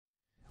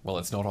Well,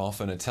 it's not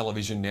often a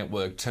television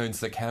network turns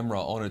the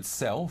camera on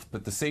itself,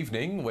 but this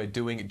evening we're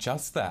doing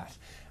just that,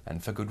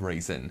 and for good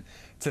reason.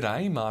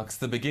 Today marks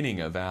the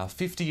beginning of our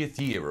 50th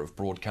year of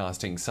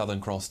broadcasting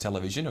Southern Cross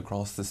television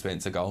across the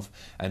Spencer Gulf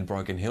and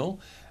Broken Hill,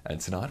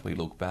 and tonight we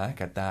look back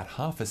at that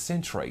half a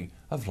century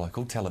of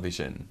local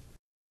television.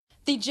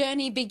 The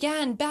journey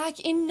began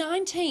back in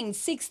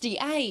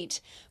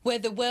 1968, where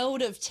the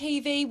world of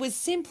TV was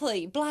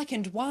simply black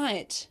and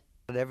white.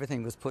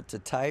 Everything was put to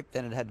tape,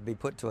 then it had to be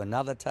put to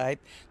another tape,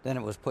 then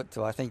it was put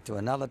to, I think, to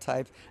another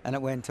tape, and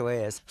it went to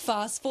airs.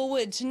 Fast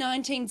forward to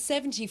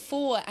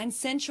 1974 and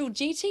Central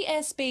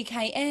GTS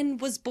BKN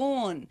was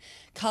born.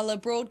 Colour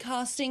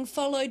broadcasting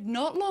followed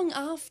not long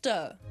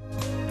after.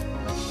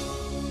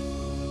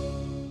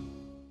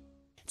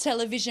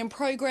 Television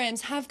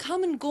programs have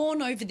come and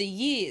gone over the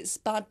years,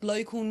 but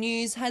local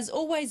news has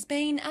always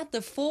been at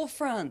the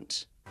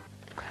forefront.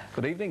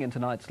 Good evening. In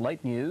tonight's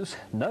late news,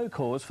 no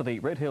cause for the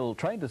Red Hill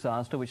train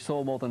disaster which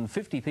saw more than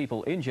 50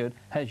 people injured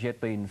has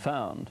yet been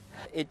found.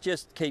 It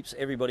just keeps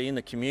everybody in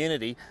the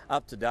community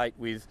up to date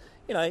with,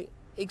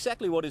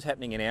 exactly what is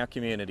happening in our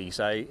community.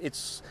 So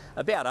it's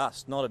about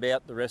us, not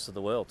about the rest of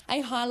the world.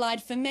 A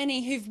highlight for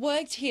many who've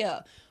worked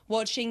here,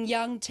 watching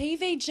young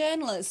TV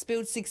journalists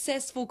build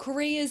successful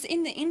careers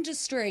in the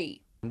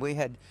industry. We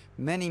had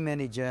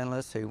many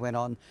journalists who went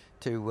on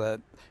to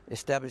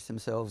establish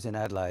themselves in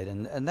Adelaide,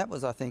 and that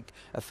was, I think,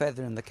 a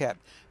feather in the cap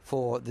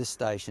for this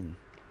station.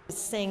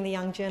 Seeing the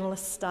young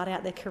journalists start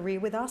out their career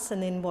with us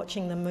and then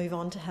watching them move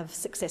on to have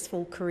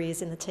successful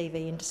careers in the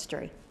TV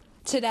industry.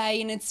 Today,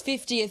 in its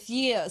 50th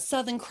year,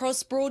 Southern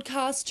Cross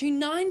broadcasts to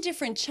 9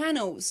 different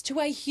channels to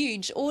a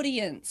huge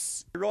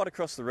audience. Right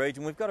across the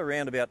region, we've got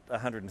around about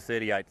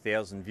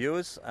 138,000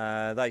 viewers.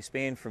 They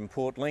span from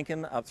Port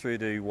Lincoln up through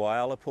to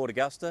Whyalla, Port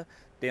Augusta,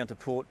 down to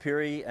Port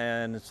Pirie,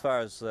 and as far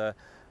as the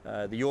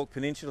York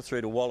Peninsula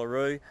through to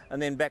Wallaroo, and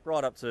then back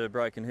right up to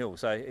Broken Hill.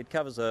 So it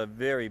covers a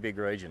very big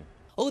region.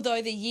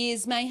 Although the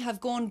years may have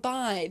gone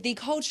by, the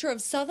culture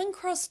of Southern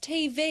Cross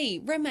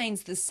TV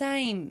remains the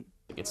same.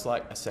 It's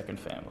like a second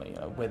family.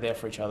 We're there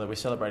for each other, we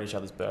celebrate each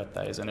other's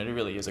birthdays, and it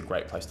really is a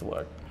great place to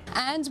work.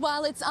 And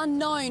while it's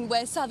unknown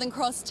where Southern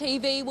Cross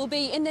TV will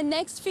be in the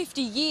next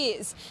 50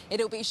 years,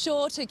 it'll be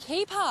sure to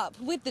keep up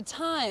with the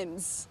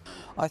times.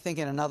 I think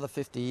in another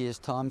 50 years'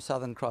 time,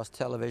 Southern Cross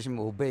television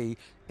will be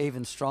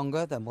even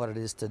stronger than what it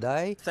is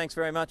today. Thanks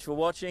very much for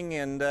watching,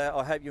 and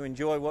I hope you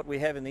enjoy what we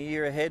have in the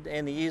year ahead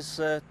and the years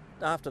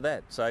after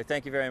that. So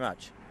thank you very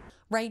much.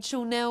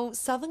 Rachael, Nell,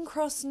 Southern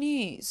Cross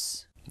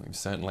News. We've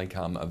certainly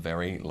come a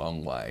very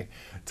long way.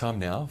 Time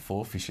now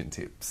for Fish and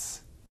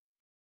Tips.